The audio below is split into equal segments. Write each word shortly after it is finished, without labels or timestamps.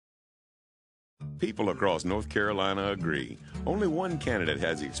People across North Carolina agree. Only one candidate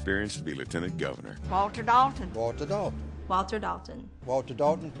has the experience to be lieutenant governor. Walter Dalton. Walter Dalton. Walter Dalton. Walter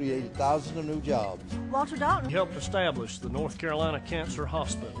Dalton created thousands of new jobs. Walter Dalton. He helped establish the North Carolina Cancer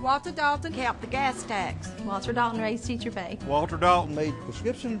Hospital. Walter Dalton kept the gas tax. Walter Dalton raised teacher pay. Walter Dalton made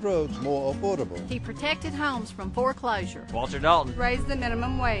prescription drugs more affordable. He protected homes from foreclosure. Walter Dalton Raised the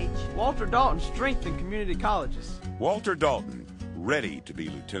minimum wage. Walter Dalton strengthened community colleges. Walter Dalton, ready to be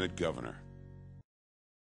lieutenant governor.